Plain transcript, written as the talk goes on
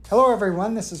Hello,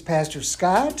 everyone. This is Pastor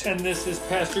Scott. And this is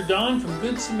Pastor Don from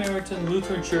Good Samaritan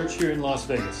Lutheran Church here in Las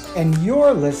Vegas. And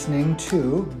you're listening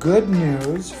to Good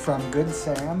News from Good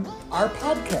Sam, our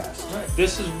podcast. Right.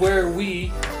 This is where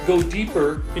we go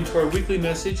deeper into our weekly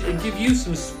message and give you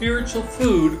some spiritual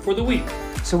food for the week.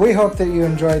 So we hope that you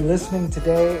enjoyed listening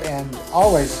today, and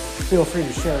always feel free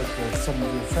to share it with some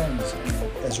of your friends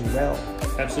as well.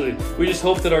 Absolutely. We just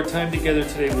hope that our time together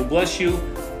today will bless you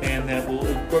and that will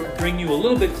bring you a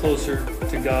little bit closer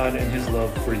to God and His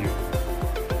love for you.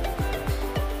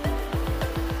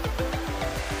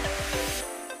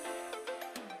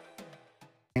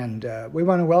 And we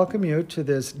want to welcome you to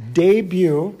this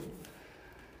debut.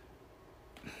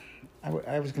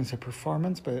 I was going to say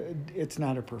performance, but it's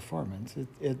not a performance.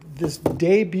 This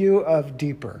debut of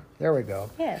Deeper. There we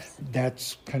go. Yes.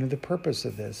 That's kind of the purpose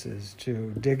of this, is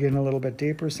to dig in a little bit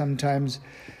deeper. Sometimes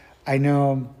I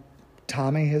know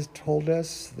Tommy has told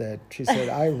us that she said,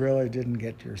 I really didn't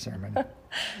get your sermon.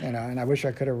 And I wish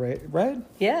I could have read.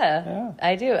 Yeah,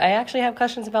 I do. I actually have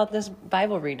questions about this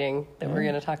Bible reading that we're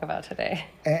going to talk about today.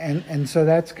 And so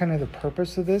that's kind of the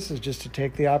purpose of this, is just to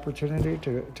take the opportunity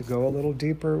to go a little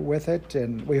deeper with it.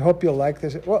 And we hope you'll like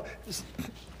this. Well,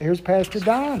 here's Pastor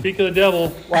Don. Speak of the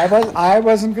devil. Well, I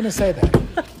wasn't going to say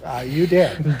that. You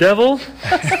did. Devil?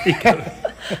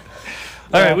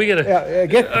 All right, we gotta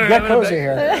get cozy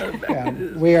here. Yeah,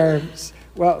 we are.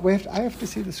 Well, I have to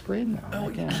see the screen now. Oh,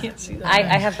 you can't see that.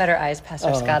 I have better eyes,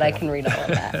 Pastor Scott. Okay. I can read all of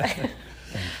that.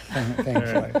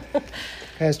 Thankfully.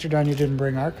 Pastor Don, you didn't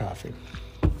bring our coffee.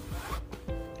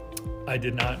 I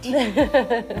did not.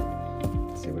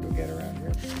 Let's see what we get around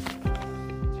here.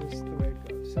 Just the way it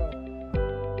goes. So,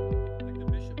 Like the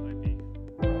bishop might be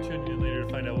tuning in later to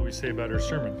find out what we say about her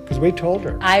sermon. because we told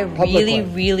her. I publicly.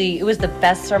 it was the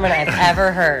best sermon I've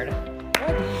ever heard.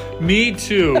 Me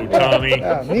too, Tommy.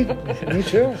 Yeah, me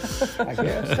too, I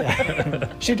guess.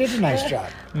 Yeah. She did a nice job.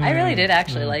 I really did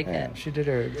actually like Yeah, it. she did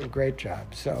a great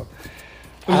job. So,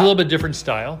 It was a little bit different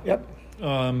style yep.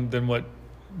 than what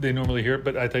they normally hear,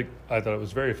 but I thought it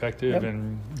was very effective Yep.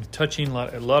 and touching.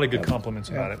 A lot of good compliments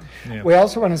about it. Yeah. We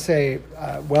also want to say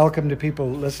welcome to people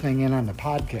listening in on the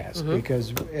podcast,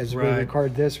 because as we Right.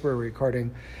 record this, we're recording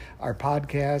our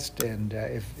podcast, and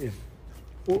if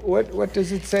what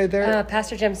does it say there?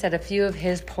 Pastor Jim said a few of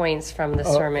his points from the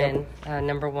sermon.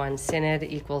 Number one, synod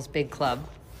equals big club.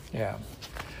 Yeah,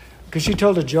 because she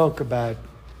told a joke about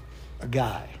a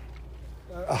guy.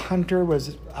 A hunter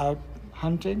was out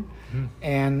hunting,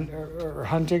 or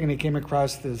hunting, and he came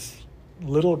across this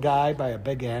little guy by a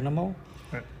big animal,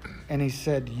 Right. and he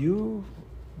said, "You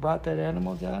brought that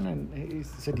animal down?" And he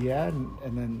said, "Yeah."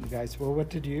 And then the guy said, "Well, what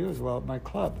did you use?" "Well, my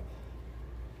club."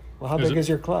 "Well, how big is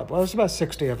your club?" "Well, it's about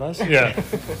 60 of us." Yeah,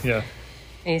 yeah.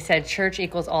 And he said, church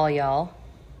equals all y'all.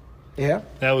 Yeah.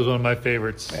 That was one of my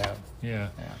favorites. Yeah. Yeah.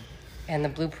 And the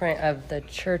blueprint of the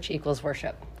church equals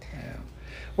worship. Yeah.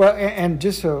 Well, and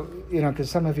just so, because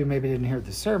some of you maybe didn't hear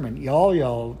the sermon,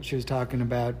 y'all, she was talking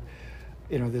about,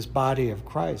 this body of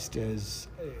Christ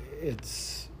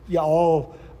it's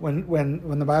y'all,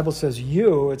 when the Bible says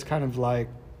you, it's kind of like,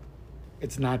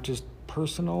 it's not just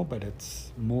personal, but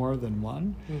it's more than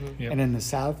one. Mm-hmm. Yep. And in the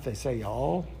South, they say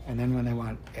y'all, and then when they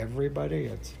want everybody,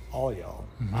 it's all y'all.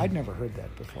 Mm-hmm. I'd never heard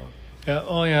that before. Yeah.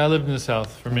 Oh, yeah. I lived in the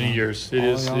South for many years. It All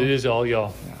is. y'all? It is all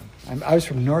y'all. Yeah. I was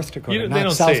from North Dakota, They not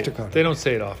don't South say Dakota. it. They don't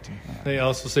say it often. They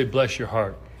also say "bless your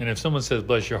heart," and if someone says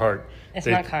 "bless your heart," It's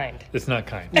not kind. It's not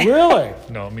kind. Really?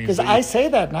 No, it means Because that I say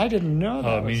that, and I didn't know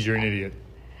that. it means you're an idiot.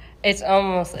 It's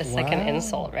like an Wow.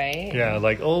 insult, right? Yeah,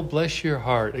 like, oh, bless your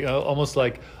heart. Almost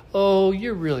like, oh,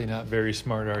 you're really not very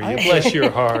smart, are you? Bless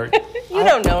your heart. You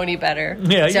don't know any better.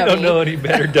 Yeah, you dummy. don't know any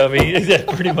better, dummy. Yeah,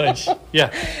 pretty much. Yeah.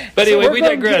 But So anyway, we're we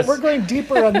going digress. We're going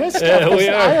deeper on this stuff. Yeah, we 'cause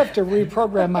are. I have to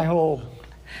reprogram my whole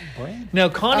brain. Now,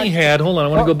 Connie hold on, I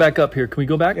want to go back up here. Can we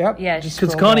go back? Yep. Yeah, just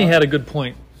Because scroll Connie down. had a good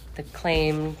point. The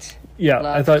claimed Yeah,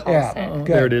 love I thought, calls Yeah. it.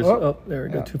 there it is. Oh, Oh, there we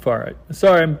go. yeah. Too far. Right.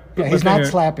 Sorry, I'm. Yeah, he's not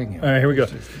slapping you. All right, here we go.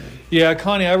 Yeah,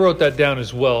 Connie, I wrote that down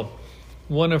as well.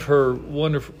 One of her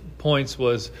wonderful points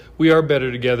was, we are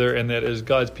better together, and that as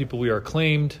God's people we are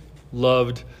claimed,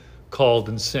 loved, called,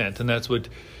 and sent. And that's what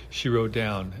she wrote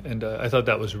down. And I thought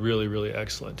that was really, really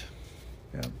excellent.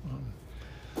 Yeah.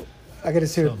 I got to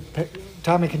see.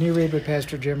 Tommy, can you read what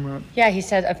Pastor Jim wrote? Yeah, he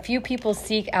said a few people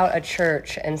seek out a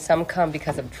church, and some come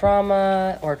because of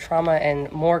trauma,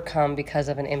 and more come because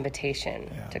of an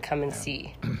invitation to come and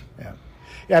see. Yeah.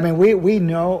 Yeah, I mean, we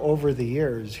know over the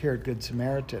years here at Good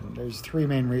Samaritan, there's three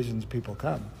main reasons people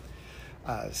come.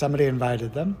 Somebody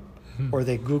invited them, or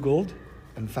they Googled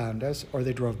and found us, or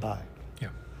they drove by. Yeah.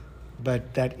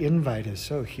 but that invite is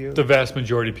so huge. The vast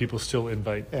majority of people still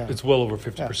invite. Yeah. It's well over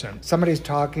 50%. Somebody's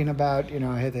talking about,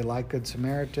 hey, they like Good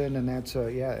Samaritan, and that's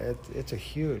it's a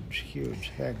huge,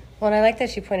 huge thing. Well, and I like that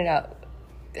she pointed out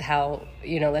how,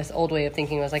 this old way of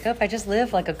thinking was like, oh, if I just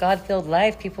live like a God-filled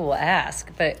life, people will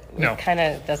ask. But No. it kind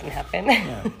of doesn't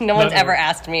happen. No one's ever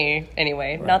asked me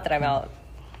anyway. Right. Not that I'm out.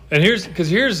 And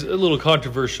here's a little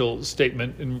controversial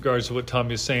statement in regards to what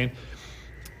Tommy is saying.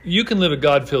 You can live a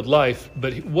God-filled life,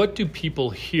 but what do people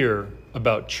hear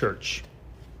about church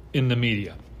in the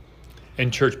media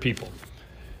and church people?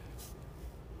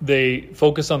 They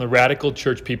focus on the radical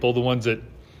church people, the ones that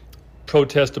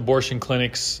protest abortion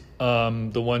clinics,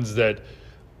 the ones that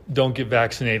don't get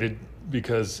vaccinated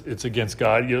because it's against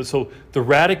God. So the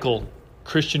radical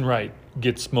Christian right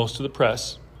gets most of the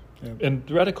press. Yep. And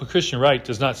the radical Christian right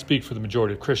does not speak for the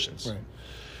majority of Christians. Right.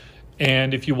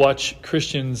 And if you watch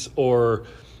Christians or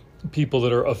people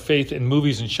that are of faith in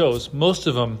movies and shows, most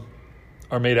of them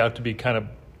are made out to be kind of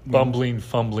bumbling,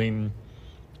 fumbling,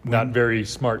 not very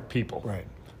smart people. Right.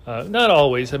 Not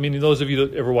always. I mean, those of you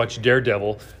that ever watch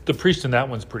Daredevil, the priest in that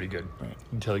one's pretty good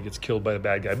until he gets killed by the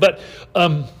bad guy. But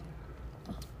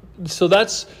so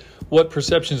that's what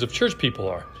perceptions of church people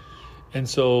are. And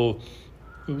so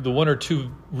the one or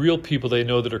two real people they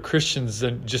know that are Christians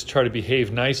and just try to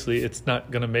behave nicely, it's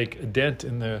not going to make a dent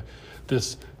in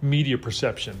this media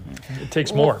perception. It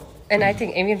takes more. And I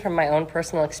think even from my own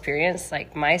personal experience,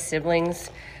 like my siblings,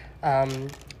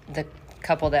 the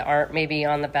couple that aren't maybe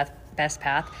on the best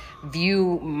path,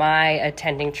 view my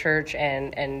attending church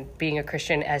and being a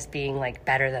Christian as being like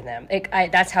better than them.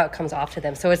 That's how it comes off to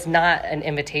them. So it's not an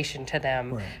invitation to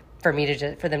them for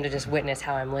them to just witness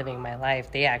how I'm living my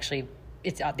life. They actually,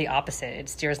 it's the opposite. It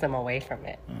steers them away from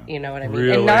it. You know what I mean?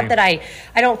 Really? And not that I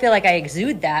don't feel like I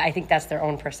exude that. I think that's their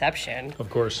own perception.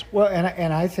 Of course. Well,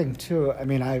 and I think too, I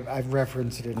mean, I've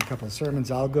referenced it in a couple of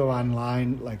sermons. I'll go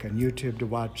online, like on YouTube, to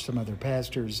watch some other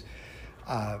pastors,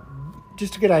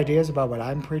 just to get ideas about what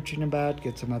I'm preaching about,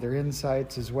 get some other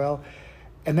insights as well.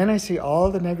 And then I see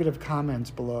all the negative comments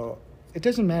below. It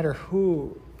doesn't matter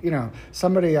who,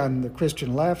 somebody on the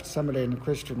Christian left, somebody on the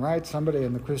Christian right, somebody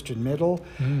in the Christian middle,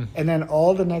 and then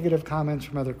all the negative comments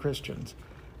from other Christians.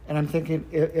 And I'm thinking,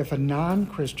 if a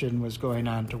non-Christian was going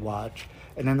on to watch,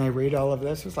 and then they read all of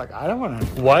this, it's like, I don't want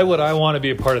to. Why would I want to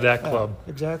be a part of that club?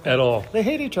 Exactly. At all. They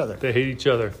hate each other. They hate each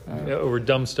other over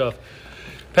dumb stuff.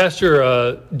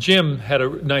 Pastor Jim had a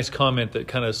nice comment that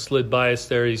kind of slid by us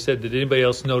there. He said, did anybody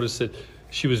else notice that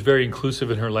she was very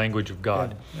inclusive in her language of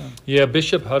God? Yeah,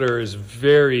 Bishop Hutter is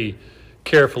very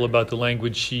careful about the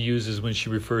language she uses when she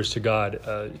refers to God.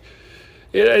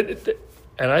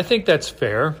 And I think that's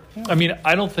fair. Yeah. I mean,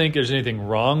 I don't think there's anything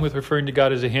wrong with referring to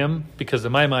God as a him, because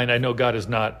in my mind, I know God is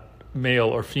not male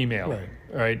or female.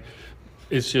 Right?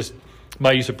 It's just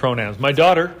my use of pronouns. My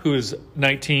daughter, who is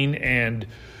 19 and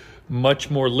much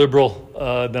more liberal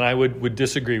than I would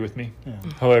disagree with me. Yeah.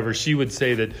 However, she would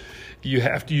say that you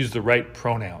have to use the right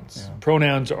pronouns. Yeah.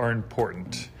 Pronouns are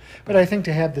important. But I think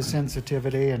to have the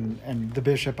sensitivity, and the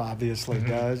bishop obviously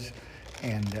does,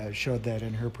 and showed that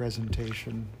in her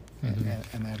presentation, and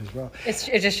that as well.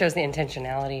 It just shows the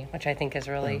intentionality, which I think is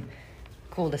really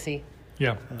cool to see.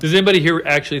 Yeah. Does anybody here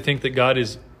actually think that God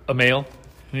is a male?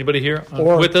 Anybody here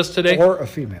with us today? Or a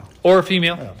female. Or a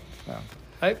female? Yeah.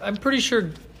 I'm pretty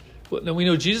sure. Well, we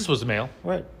know Jesus was a male.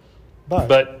 Right.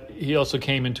 But he also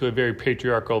came into a very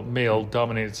patriarchal,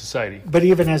 male-dominated society. But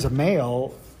even as a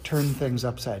male, turned things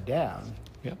upside down.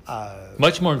 Yeah.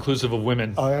 Much more inclusive of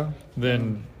women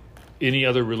than any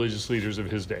other religious leaders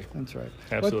of his day. That's right.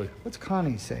 Absolutely. What's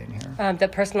Connie saying here? The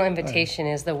personal invitation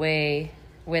is the way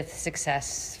with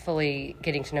successfully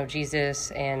getting to know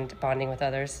Jesus and bonding with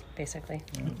others, basically.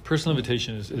 Yeah. Personal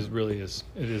invitation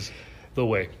is the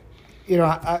way.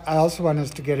 I also want us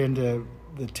to get into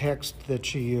the text that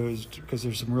she used, because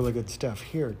there's some really good stuff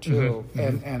here too.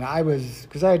 And I was,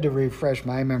 because I had to refresh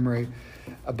my memory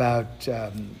about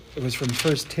it was from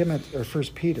 1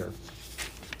 Peter,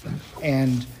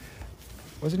 and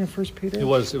wasn't it 1 Peter? It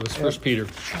was 1 Peter,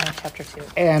 chapter 2.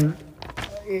 And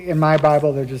in my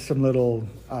Bible, there's just some little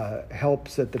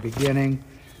helps at the beginning.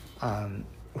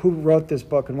 Who wrote this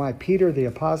book and why? Peter the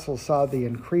apostle saw the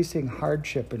increasing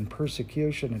hardship and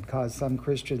persecution had caused some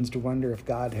Christians to wonder if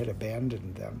God had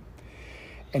abandoned them.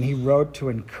 And he wrote to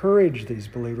encourage these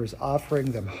believers,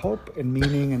 offering them hope and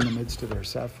meaning in the midst of their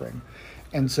suffering.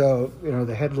 And so,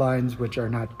 the headlines, which are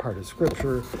not part of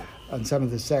Scripture, on some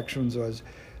of the sections was,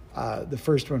 the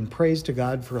first one, praise to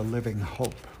God for a living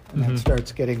hope. And that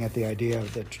starts getting at the idea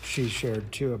that she shared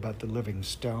too about the living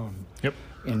stone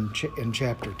in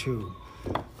chapter 2.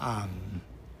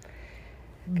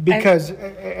 Because,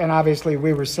 and obviously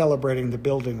we were celebrating the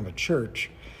building of a church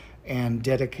and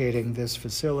dedicating this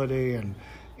facility and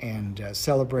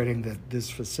celebrating that this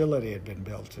facility had been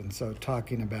built. And so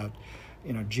talking about,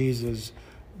 Jesus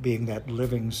being that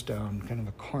living stone, kind of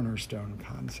a cornerstone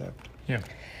concept. Yeah.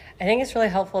 I think it's really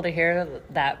helpful to hear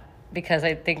that because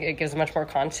I think it gives much more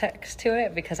context to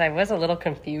it, because I was a little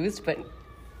confused, but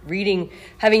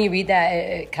having you read that,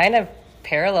 it kind of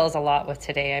parallels a lot with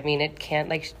today. I mean, it can't,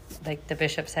 like the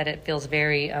bishop said, it feels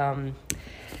very,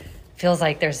 feels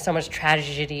like there's so much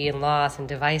tragedy and loss and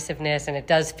divisiveness, and it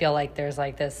does feel like there's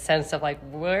like this sense of like,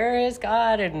 where is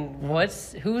God and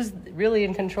who's really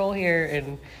in control here?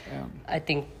 And I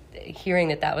think hearing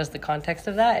that was the context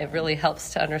of that, it really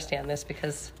helps to understand this,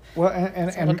 because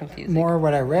it's a little confusing. More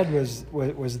what I read was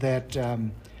that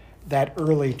that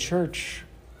early church,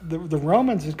 the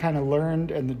Romans had kind of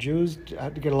learned, and the Jews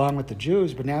had to get along with the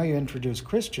Jews, but now you introduce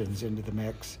Christians into the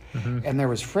mix, and there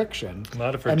was friction. A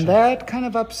lot of friction. And that kind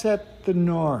of upset the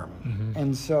norm.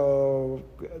 And so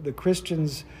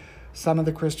some of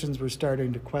the Christians were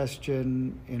starting to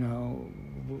question,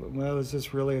 well, is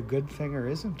this really a good thing or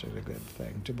isn't it a good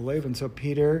thing to believe? And so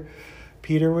Peter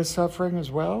was suffering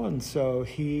as well, and so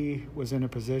he was in a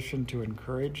position to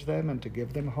encourage them and to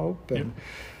give them hope. And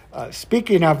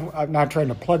speaking of, I'm not trying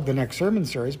to plug the next sermon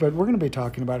series, but we're going to be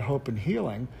talking about hope and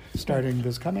healing starting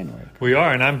this coming week. We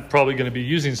are, and I'm probably going to be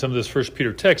using some of this 1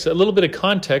 Peter text. A little bit of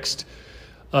context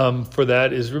for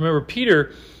that is, remember,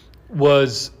 Peter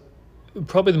was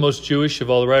probably the most Jewish of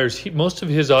all the writers. Most of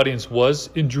his audience was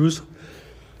in Jerusalem.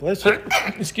 Bless you.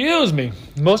 Excuse me.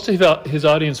 Most of his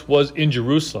audience was in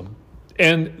Jerusalem.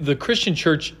 And the Christian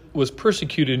church was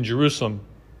persecuted in Jerusalem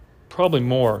probably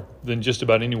more than just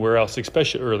about anywhere else,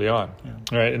 especially early on. Yeah.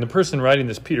 All right. And the person writing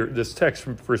this text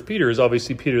from 1 Peter is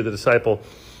obviously Peter the disciple,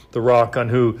 the rock on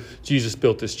who Jesus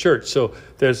built this church. So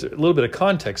there's a little bit of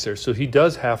context there. So he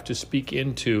does have to speak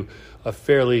into a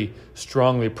fairly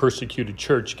strongly persecuted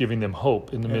church, giving them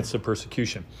hope in the midst of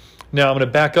persecution. Now, I'm going to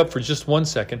back up for just 1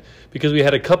 second, because we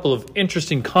had a couple of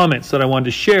interesting comments that I wanted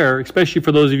to share, especially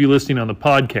for those of you listening on the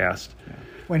podcast.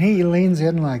 When he leans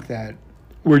in like that,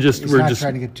 we're just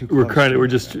trying to get too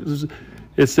close.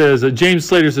 It says, James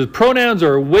Slater says, pronouns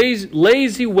are a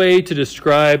lazy way to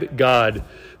describe God.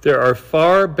 There are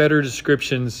far better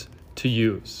descriptions to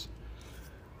use.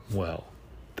 Well,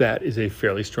 that is a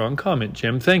fairly strong comment,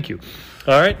 Jim. Thank you.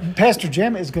 All right. Pastor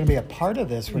Jim is going to be a part of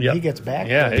this when he gets back.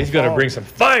 Yeah, he's going to bring some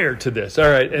fire to this. All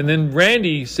right. And then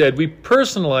Randy said, we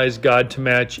personalize God to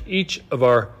match each of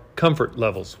our comfort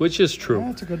levels, which is true. Yeah,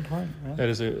 that's a good point. Yeah. That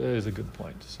is a good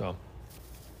point. So,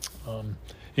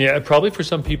 probably for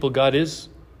some people, God is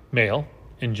male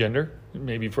in gender.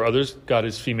 Maybe for others, God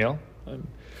is female. I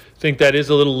think that is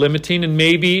a little limiting, and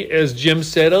maybe, as Jim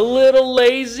said, a little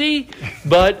lazy,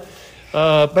 but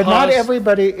not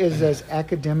everybody is as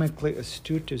academically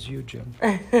astute as you, Jim.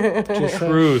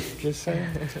 Just saying.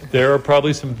 There are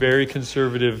probably some very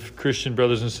conservative Christian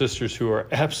brothers and sisters who are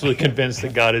absolutely convinced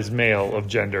that God is male of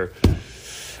gender.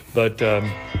 But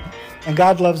and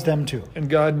God loves them too. And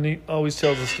God always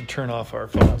tells us to turn off our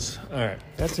phones. All right.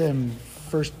 That's in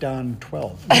 1 John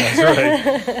 12.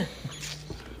 That's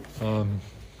right.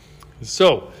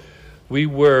 So we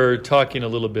were talking a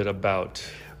little bit about...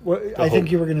 Well, I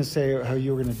think you were going to say how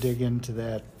you were going to dig into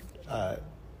that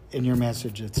in your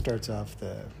message. It starts off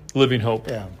the Living Hope.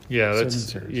 Yeah.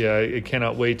 I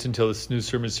cannot wait until this new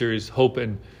sermon series, Hope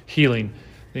and Healing.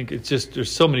 I think it's just,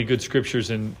 there's so many good scriptures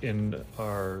in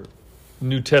our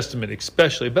New Testament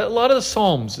especially, but a lot of the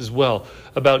Psalms as well,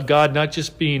 about God not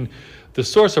just being the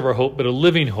source of our hope, but a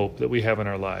living hope that we have in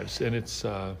our lives. And it's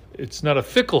not a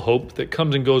fickle hope that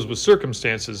comes and goes with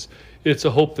circumstances. It's a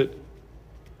hope that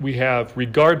we have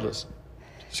regardless,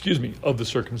 of the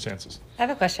circumstances. I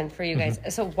have a question for you guys.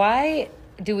 So why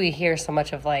do we hear so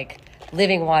much of like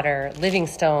living water, living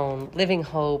stone, living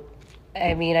hope?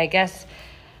 I mean, I guess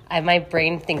my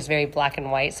brain thinks very black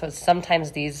and white. So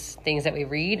sometimes these things that we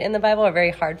read in the Bible are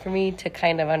very hard for me to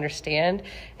kind of understand.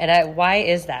 And why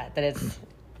is that it's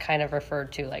kind of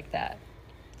referred to like that?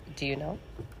 Do you know?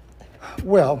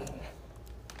 Well,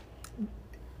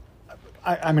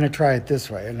 I'm going to try it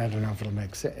this way, and I don't know if it'll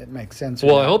make sense.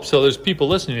 Well, I hope so. There's people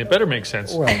listening. It better make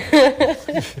sense. Well,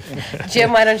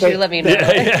 Jim, why don't you let me know?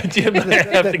 Yeah, Jim, I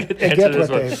have to get the answer to this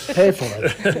one. They pay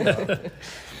for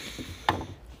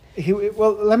it.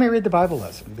 Well, let me read the Bible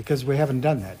lesson, because we haven't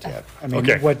done that yet. I mean,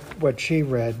 what she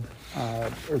read,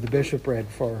 or the bishop read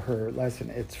for her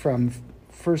lesson, it's from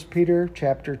 1 Peter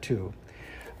chapter 2.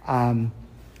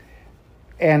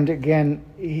 And again,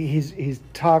 he's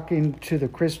talking to the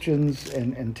Christians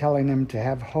and telling them to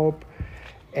have hope.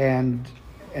 And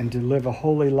and to live a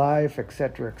holy life,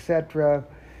 etc., etc.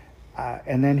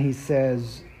 And then he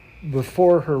says,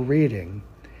 before her reading,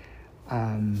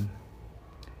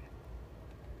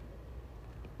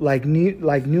 like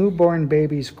newborn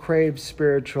babies crave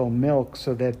spiritual milk,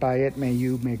 so that by it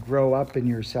you may grow up in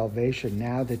your salvation,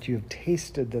 now that you have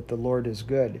tasted that the Lord is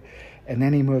good. And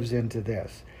then he moves into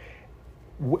this.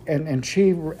 I'm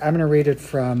going to read it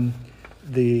from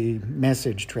the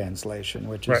Message translation,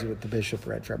 which is what the bishop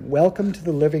read from. Welcome to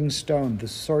the living stone, the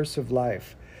source of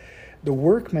life. The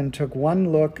workman took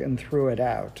one look and threw it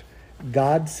out.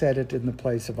 God set it in the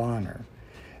place of honor.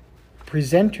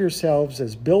 Present yourselves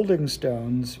as building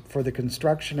stones for the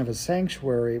construction of a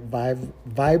sanctuary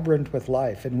vibrant with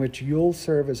life, in which you'll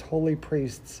serve as holy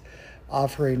priests,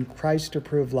 offering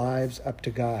Christ-approved lives up to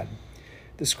God.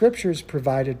 The scriptures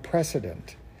provided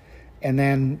precedent. And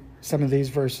then some of these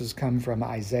verses come from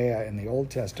Isaiah in the Old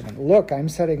Testament. Look, I'm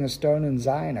setting a stone in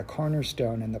Zion, a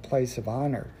cornerstone in the place of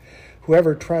honor.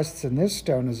 Whoever trusts in this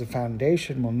stone as a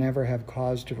foundation will never have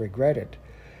cause to regret it.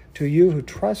 To you who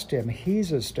trust him,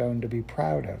 he's a stone to be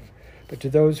proud of. But to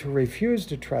those who refuse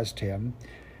to trust him,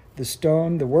 the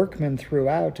stone the workman threw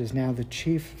out is now the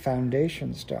chief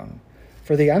foundation stone.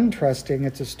 For the untrusting,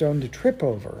 it's a stone to trip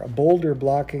over, a boulder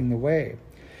blocking the way.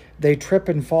 They trip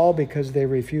and fall because they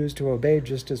refuse to obey,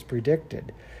 just as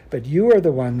predicted. But you are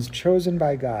the ones chosen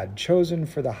by God, chosen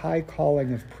for the high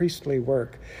calling of priestly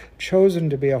work, chosen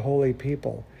to be a holy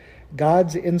people,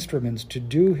 God's instruments to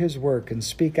do his work and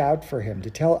speak out for him, to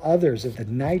tell others of the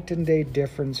night and day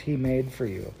difference he made for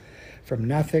you, from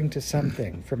nothing to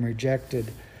something, from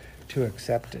rejected to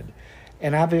accepted.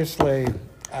 And obviously,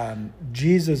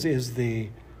 Jesus is the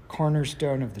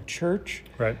cornerstone of the church.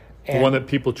 Right. The one that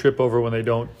people trip over when they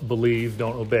don't believe,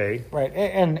 don't obey. Right.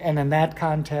 And in that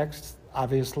context,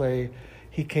 obviously,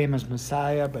 he came as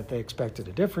Messiah, but they expected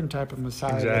a different type of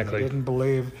Messiah. Exactly. They didn't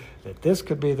believe that this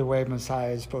could be the way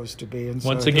Messiah is supposed to be. And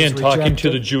Once so again, talking to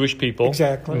the Jewish people.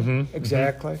 Exactly.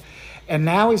 Exactly. And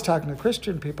now he's talking to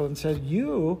Christian people and said,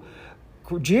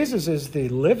 Jesus is the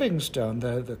living stone,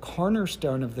 the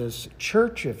cornerstone of this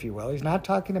church, if you will. He's not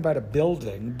talking about a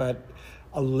building, but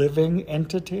a living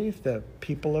entity, the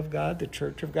people of God, the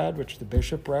church of God, which the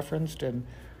bishop referenced in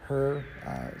her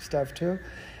stuff too.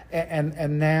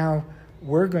 And now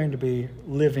we're going to be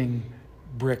living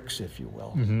bricks, if you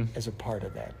will, as a part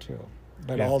of that too.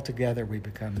 But all together we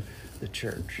become the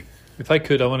church. If I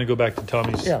could, I want to go back to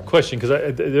Tommy's question,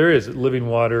 because there is living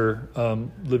water,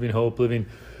 living hope,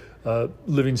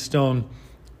 living stone.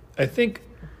 I think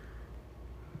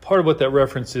part of what that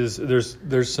reference is,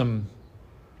 there's some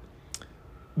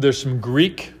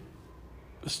Greek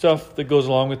stuff that goes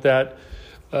along with that.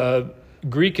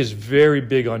 Greek is very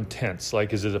big on tense.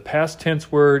 Like, is it a past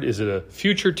tense word? Is it a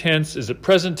future tense? Is it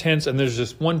present tense? And there's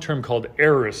this one term called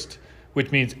aorist, which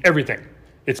means everything.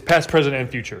 It's past, present, and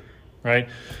future, right?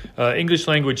 English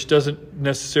language doesn't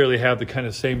necessarily have the kind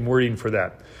of same wording for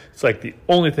that. It's like the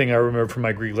only thing I remember from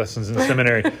my Greek lessons in the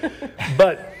seminary.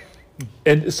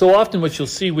 And so often what you'll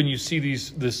see when you see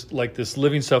this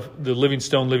living stuff, the living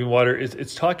stone, living water,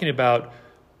 it's talking about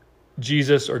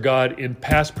Jesus or God in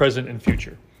past, present, and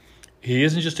future. He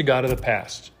isn't just a God of the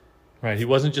past, right? He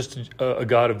wasn't just a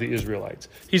God of the Israelites.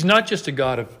 He's not just a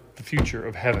God of the future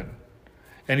of heaven.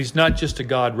 And he's not just a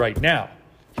God right now.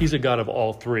 He's a God of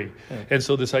all three. Right. And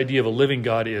so this idea of a living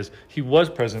God is he was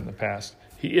present in the past,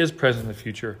 he is present in the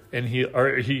future, and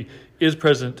he is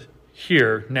present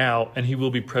here now, and he will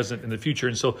be present in the future.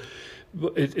 And so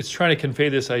it's trying to convey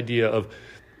this idea of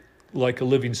like a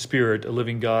living spirit, a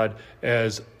living God,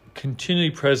 as continually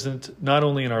present not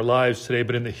only in our lives today,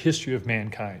 but in the history of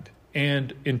mankind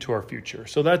and into our future.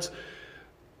 So that's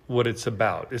what it's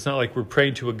about. It's not like we're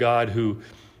praying to a God who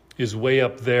is way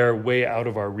up there, way out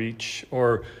of our reach,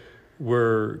 or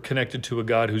we're connected to a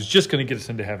God who's just going to get us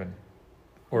into heaven,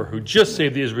 or who just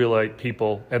saved the Israelite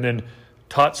people and then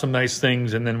taught some nice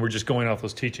things, and then we're just going off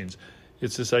those teachings.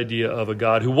 It's this idea of a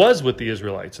God who was with the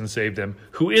Israelites and saved them,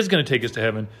 who is going to take us to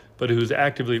heaven, but who's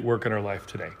actively at work in our life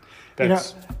today.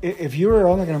 If you were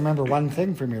only going to remember one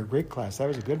thing from your Greek class, that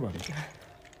was a good one.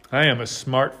 I am a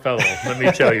smart fellow, let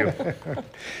me tell you.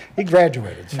 He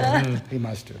graduated, so he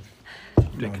must have.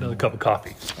 Drink another cup of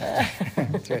coffee.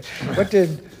 That's right. What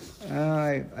did...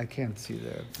 I can't see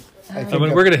that. We're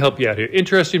going to help you out here.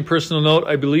 Interesting personal note.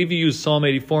 I believe you used Psalm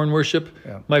 84 in worship.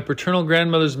 Yeah. My paternal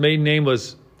grandmother's maiden name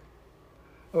was...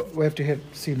 Oh, we have to hit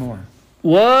Seymour.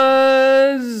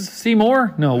 Was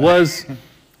Seymour? No, was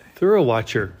Thorough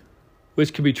Watcher,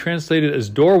 which can be translated as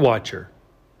door watcher.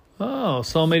 Oh,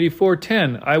 Psalm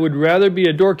 84:10. I would rather be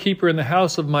a doorkeeper in the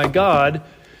house of my God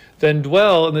than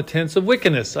dwell in the tents of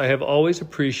wickedness. I have always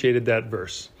appreciated that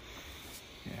verse.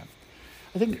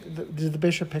 I think, did the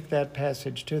bishop pick that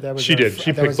passage too? That was She did.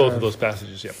 She that picked was both our of those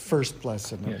passages, yeah. First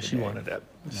lesson. Yeah, of the she day. wanted that.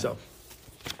 So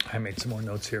I made some more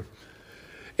notes here.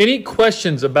 Any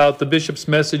questions about the bishop's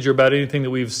message or about anything that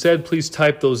we've said, please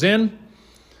type those in.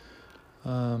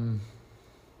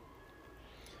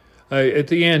 At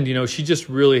the end, she just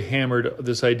really hammered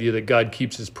this idea that God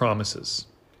keeps his promises.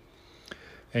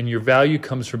 And your value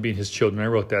comes from being his children. I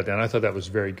wrote that down. I thought that was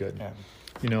very good.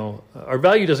 Yeah. Our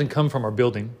value doesn't come from our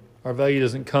building. Our value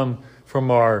doesn't come from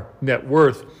our net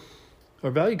worth.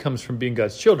 Our value comes from being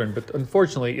God's children. But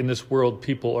unfortunately, in this world,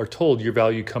 people are told your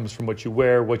value comes from what you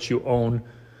wear, what you own,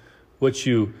 what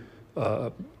you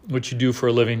do for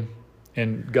a living.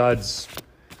 And God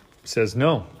says,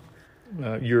 no,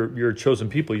 you're a chosen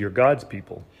people. You're God's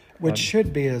people. Which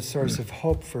should be a source of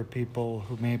hope for people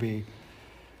who maybe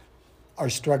are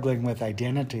struggling with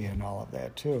identity and all of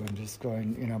that too, and just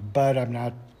going, but I'm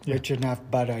not rich enough,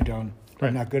 but I'm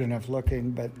not good enough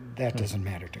looking, but that doesn't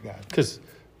matter to God.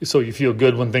 So you feel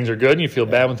good when things are good, and you feel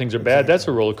bad when things are bad. That's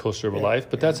a roller coaster of a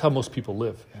life, but that's how most people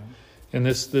live. Yeah. And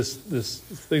this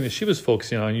thing that she was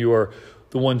focusing on, you are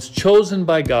the ones chosen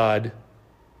by God,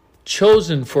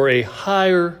 chosen for a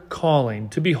higher calling,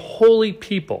 to be holy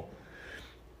people.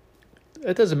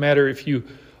 It doesn't matter if you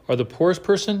are the poorest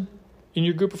person in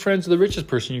your group of friends or the richest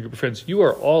person in your group of friends. You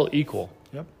are all equal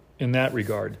in that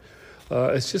regard.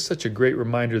 It's just such a great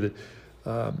reminder that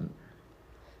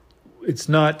it's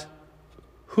not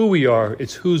who we are,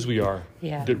 it's whose we are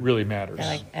that really matters.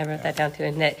 Yeah, I wrote that down too,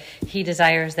 and that he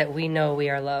desires that we know we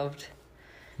are loved.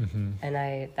 Mm-hmm.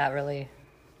 And that really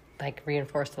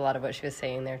reinforced a lot of what she was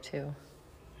saying there too.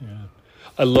 Yeah.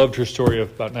 I loved her story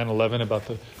about 9/11, about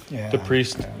the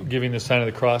priest giving the sign of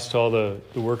the cross to all the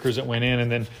workers that went in,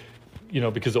 and then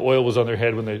because the oil was on their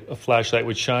head, when a flashlight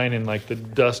would shine and the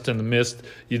dust and the mist,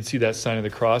 you'd see that sign of the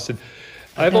cross. And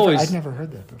I'd never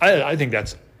heard that before. I think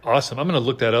that's awesome. I'm going to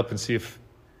look that up and see if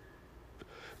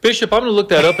Bishop, I'm going to look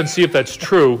that up and see if that's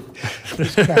true.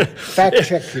 Fact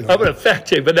check you. I'm going to fact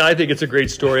check, but no, I think it's a great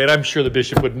story, and I'm sure the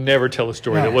bishop would never tell a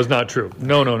story that was not true.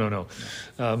 No.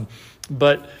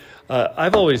 But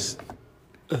I've always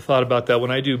thought about that when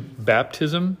I do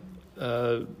baptism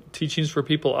teachings for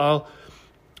people. I'll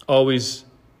always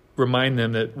remind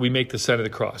them that we make the sign of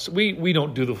the cross. We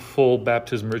don't do the full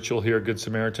baptism ritual here at Good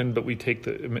Samaritan, but we take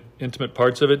the intimate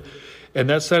parts of it. And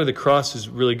that sign of the cross is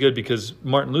really good because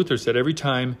Martin Luther said every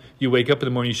time you wake up in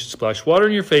the morning, you should splash water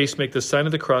in your face, make the sign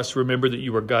of the cross, remember that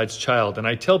you are God's child. And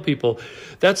I tell people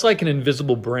that's like an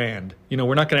invisible brand.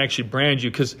 We're not going to actually brand you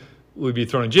because we'd be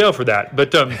thrown in jail for that.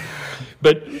 But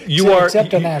you are...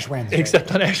 Except on Ash Wednesday.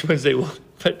 Except on Ash Wednesday. Well,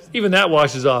 but even that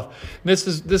washes off. And this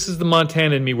is the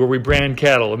Montana in me where we brand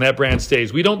cattle, and that brand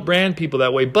stays. We don't brand people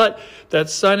that way. But that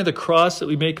sign of the cross that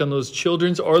we make on those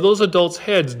children's or those adults'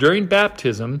 heads during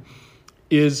baptism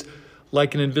is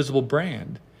like an invisible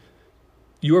brand.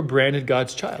 You are branded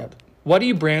God's child. Yep. Why do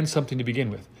you brand something to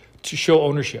begin with? To show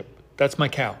ownership. That's my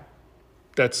cow.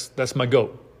 That's my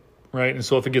goat, right? And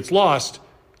so if it gets lost,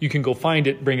 you can go find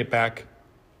it, bring it back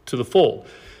to the fold.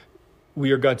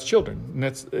 We are God's children, and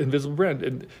that's an invisible brand.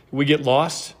 And we get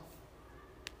lost,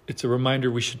 it's a reminder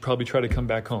we should probably try to come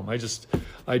back home. I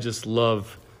just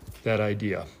love that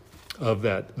idea of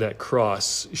that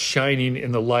cross shining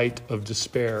in the light of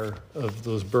despair of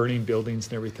those burning buildings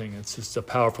and everything. It's just a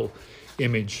powerful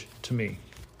image to me.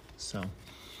 So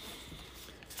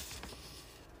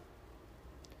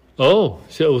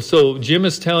Jim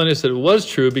is telling us that it was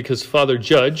true because Father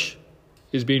Judge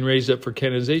is being raised up for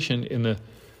canonization in the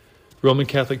Roman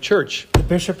Catholic Church. The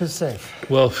bishop is safe.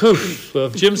 Well,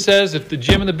 if Jim says, if the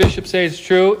Jim and the bishop say it's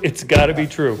true, it's got to be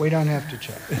true. We don't have to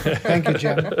check. Thank you,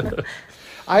 Jim.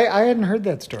 I hadn't heard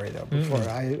that story though before.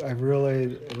 Mm-hmm. I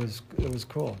really it was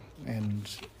cool, and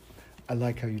I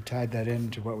like how you tied that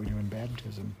into what we do in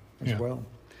baptism as well.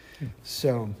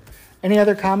 So, any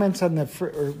other comments on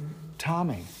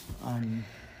Tommy?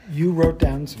 You wrote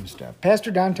down some stuff.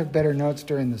 Pastor Don took better notes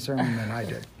during the sermon than I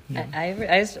did.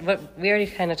 What we already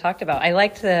kind of talked about. I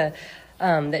liked that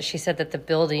she said that the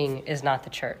building is not the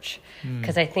church,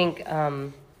 because I think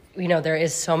there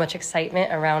is so much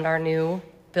excitement around our new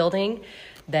building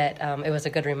that it was a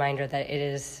good reminder that it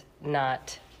is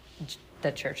not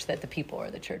the church, that the people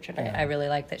are the church, and I really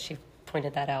like that she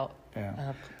pointed that out.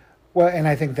 Yeah. Well, and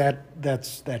I think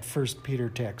that's that First Peter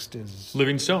text is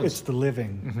living stones. It's the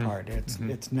living part.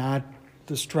 It's not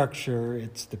the structure.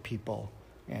 It's the people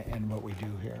and what we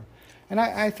do here. And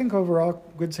I think overall,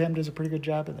 Good Sam does a pretty good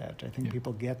job of that. I think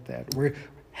people get that. We're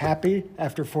happy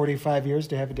after 45 years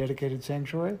to have a dedicated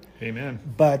sanctuary. Amen.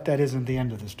 But that isn't the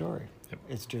end of the story. Yep.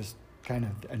 It's just kind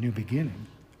of a new beginning.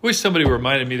 Wish somebody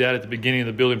reminded me that at the beginning of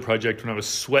the building project when I was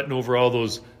sweating over all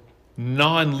those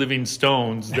non-living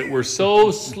stones that were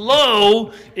so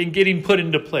slow in getting put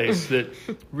into place that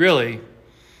really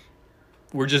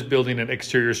we're just building an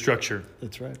exterior structure.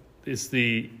 That's right. It's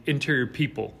the interior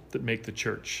people that make the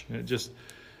church. And just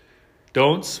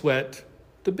don't sweat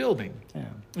the building. Yeah.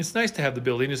 It's nice to have the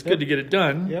building. It's good to get it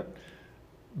done. Yep.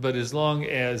 But as long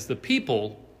as the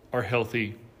people are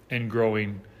healthy and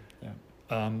growing,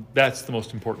 that's the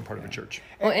most important part of a church.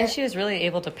 Well, and she was really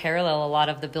able to parallel a lot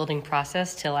of the building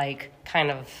process to like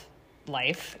kind of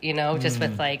life, just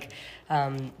with like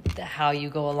how you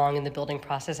go along in the building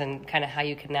process and kind of how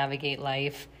you can navigate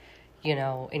life,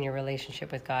 in your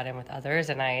relationship with God and with others.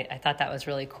 And I thought that was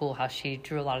really cool how she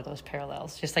drew a lot of those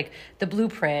parallels, just like the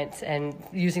blueprints and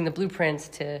using the blueprints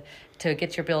to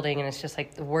get your building. And it's just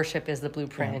like the worship is the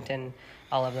blueprint and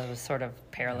all of those sort of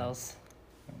parallels.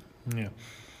 Yeah.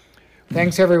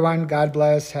 Thanks, everyone. God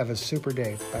bless. Have a super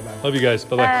day. Bye-bye. Love you guys.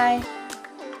 Bye-bye. Bye.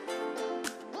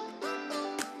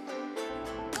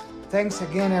 Thanks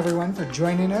again, everyone, for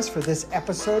joining us for this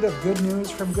episode of Good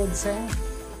News from Good Sound.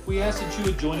 We ask that you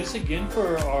would join us again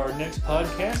for our next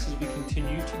podcast as we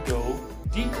continue to go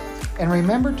deeper. And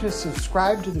remember to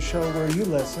subscribe to the show where you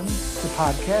listen to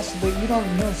podcasts so that you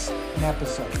don't miss an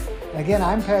episode. Again,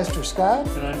 I'm Pastor Scott.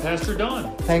 And I'm Pastor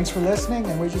Don. Thanks for listening,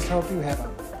 and we just hope you have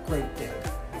a great day.